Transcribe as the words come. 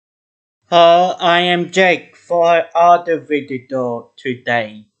I am Jake for other video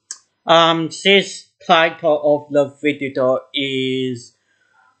today. This title of the video is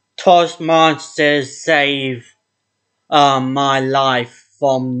Toastmasters Save My Life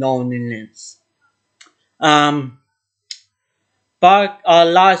from Loneliness. Um, but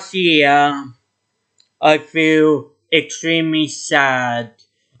last year I feel extremely sad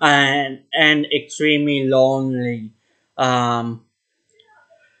and extremely lonely. Um,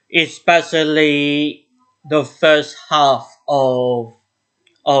 Especially the first half of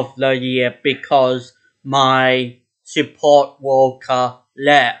the year because my support worker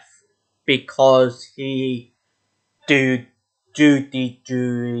left because he do duty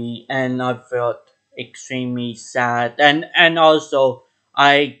jury, and I felt extremely sad, and also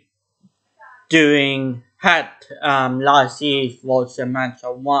I doing had last year for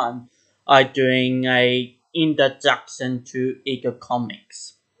semester one I doing a introduction to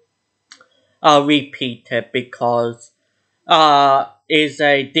economics. I'll repeat it because it's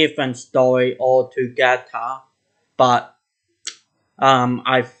a different story altogether. But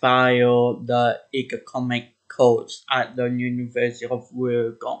I filed the economic course at the University of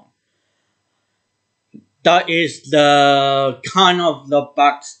Oregon. That is the kind of the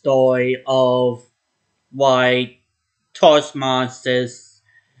backstory of why Toastmasters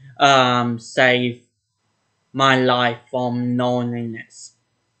saved my life from loneliness.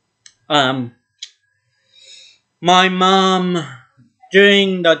 My mom,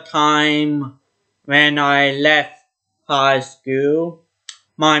 during the time when I left high school,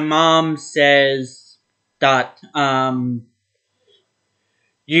 my mom says that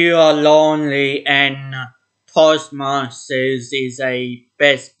you are lonely and Toastmasters is a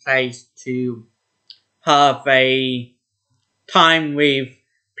best place to have a time with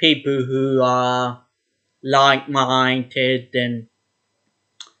people who are like-minded,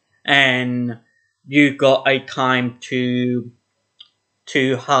 and you got a time to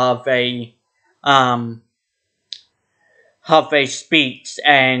um have a speech,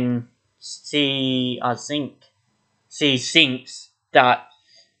 and she thinks that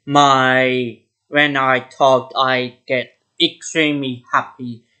when I talk I get extremely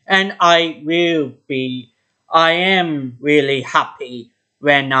happy, and I am really happy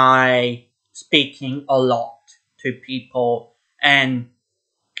when I speaking a lot to people. And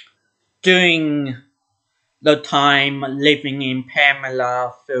during the time living in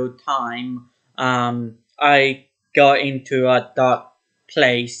Pamela full time, I got into a dark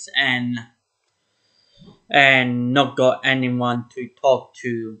place and not got anyone to talk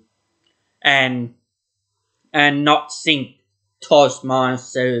to, and not think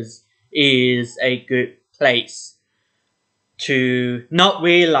Toastmasters is a good place to not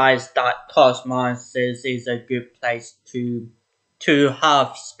realize that Toastmasters is a good place to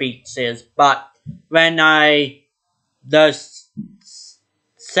have speeches. But when the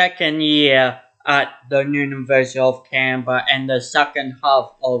second year at the University of Canberra and the second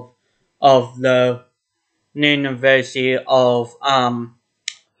half of the University of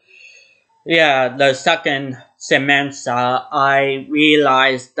the second semester, I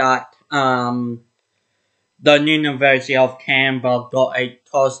realized that the University of Canberra got a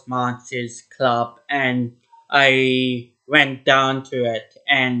Toastmasters club, and I went down to it.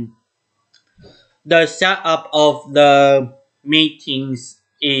 And the setup of the meetings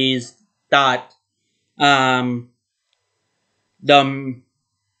is that the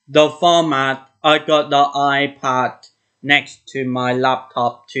format, I got the iPad next to my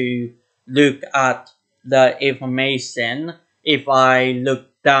laptop to look at the information. If I look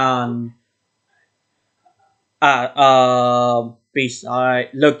down at beside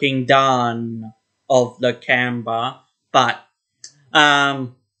looking down of the camera, but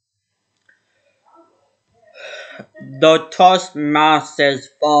the Toastmasters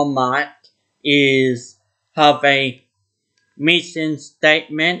format is have a mission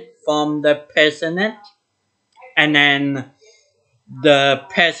statement from the president, and then the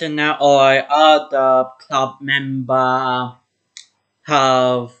president or other club member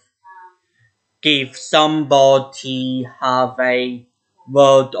have give somebody have a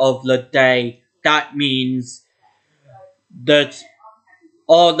word of the day. That means that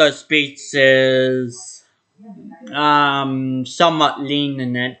all the speeches somewhat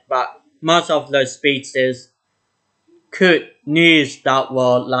lenient, but most of the speeches could use that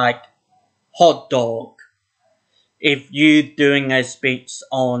word, like hot dog. If you doing a speech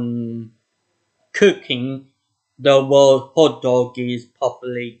on cooking, the word hot dog is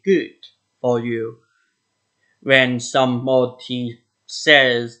probably good for you. When somebody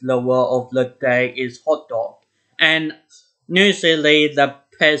says the word of the day is hot dog, and usually the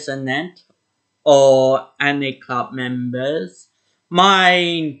president or any club members.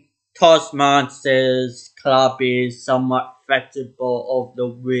 My Toastmasters club is somewhat flexible of the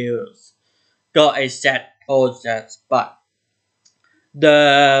rules. Got a set process, but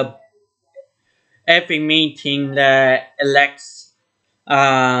the every meeting that elects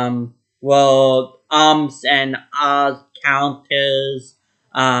world arms and art counters.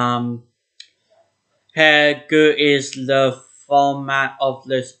 How good is the format of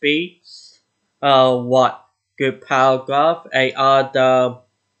the speech? What good paragraph a other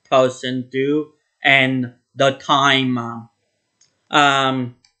person do, and the timer.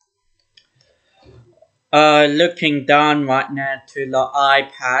 Um, looking down right now to the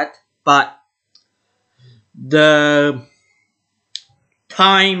iPad, but the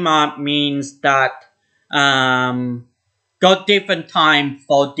timer means that got different time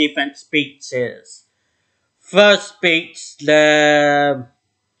for different speeches. First speech the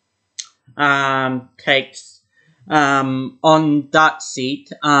takes on that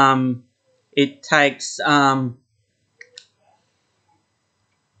seat it takes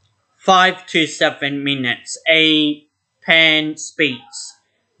 5 to 7 minutes a pen speech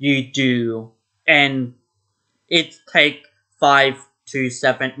you do, and it takes 5 to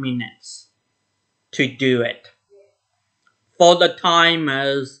 7 minutes to do it. For the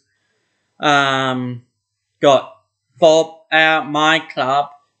timers, got for my club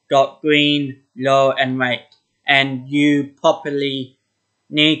got green, yellow, and red, and you properly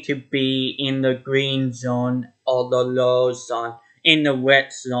need to be in the green zone or the low zone. In the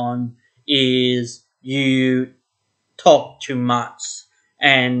red zone is you talk too much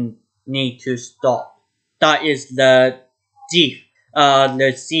and need to stop. That is the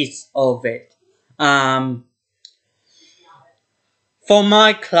gist of it. For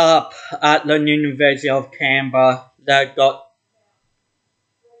my club at the University of Canberra,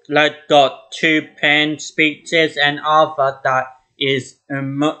 got 2 pen speeches, and after that is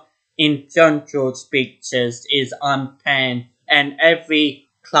essential speeches is unpenned, and every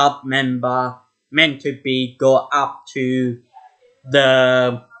club member meant to be go up to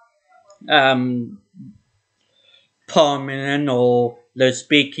the prominent or the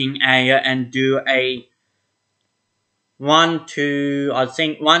speaking area and do a 1 to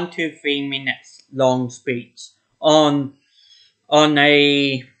 3 minutes long speech on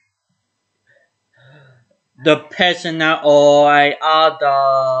the prisoner or a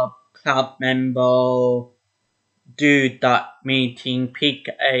other club member do that meeting, pick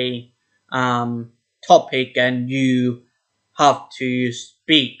a topic, and you have to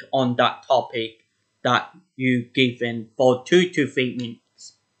speak on that topic that you given for 2 to 3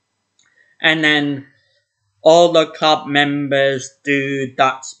 minutes, and then all the club members do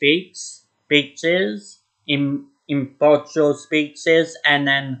that speeches, impartial speeches, and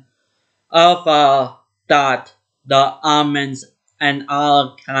then after that, the almonds and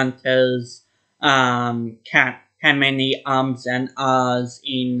R counters count how many arms and R's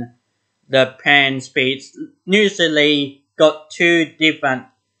in the pen speech. Usually got 2 different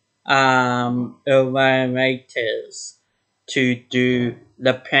evaluators to do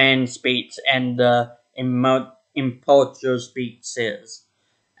the pen speech and the impartial speeches,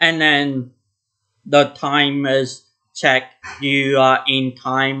 and then the timers check you are in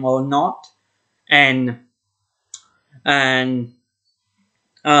time or not, and and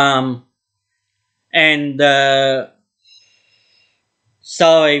um and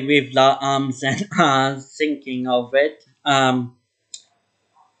sorry with the arms and thinking of it,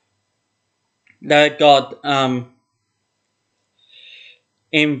 they got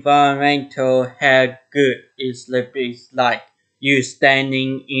environmental how good is the beach, like you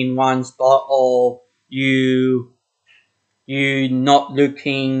standing in one spot or you not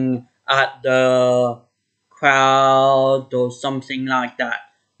looking at the crowd or something like that.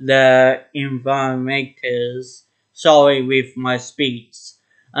 The environmentals, sorry with my speech,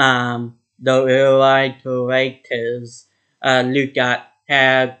 the evaluators look at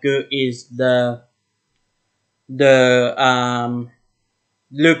how good is the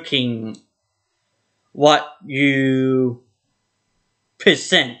looking what you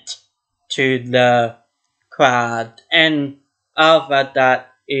present to the crowd, and after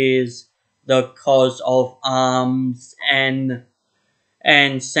that is the cause of arms, and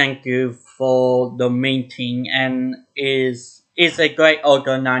thank you for the meeting, and is a great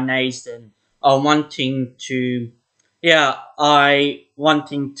organization. I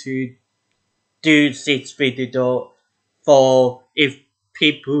wanting to do this video for if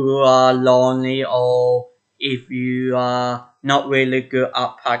people who are lonely, or if you are not really good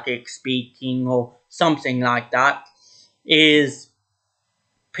at public speaking or something like that, is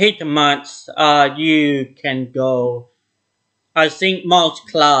pretty much you can go. I think most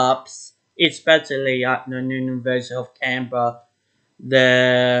clubs, especially at the University of Canberra,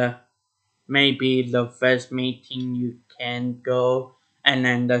 the maybe the first meeting you can go, and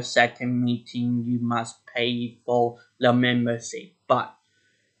then the second meeting you must pay for the membership. But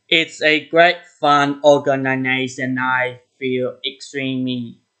it's a great fun organization. I feel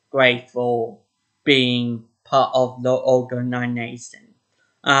extremely grateful being part of the organization.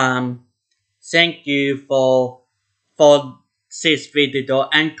 Um, Thank you for this video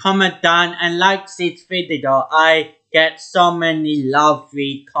and comment down and like this video. I get so many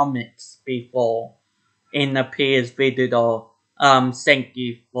lovely comments before in the previous video. Thank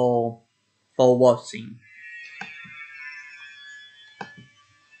you for watching.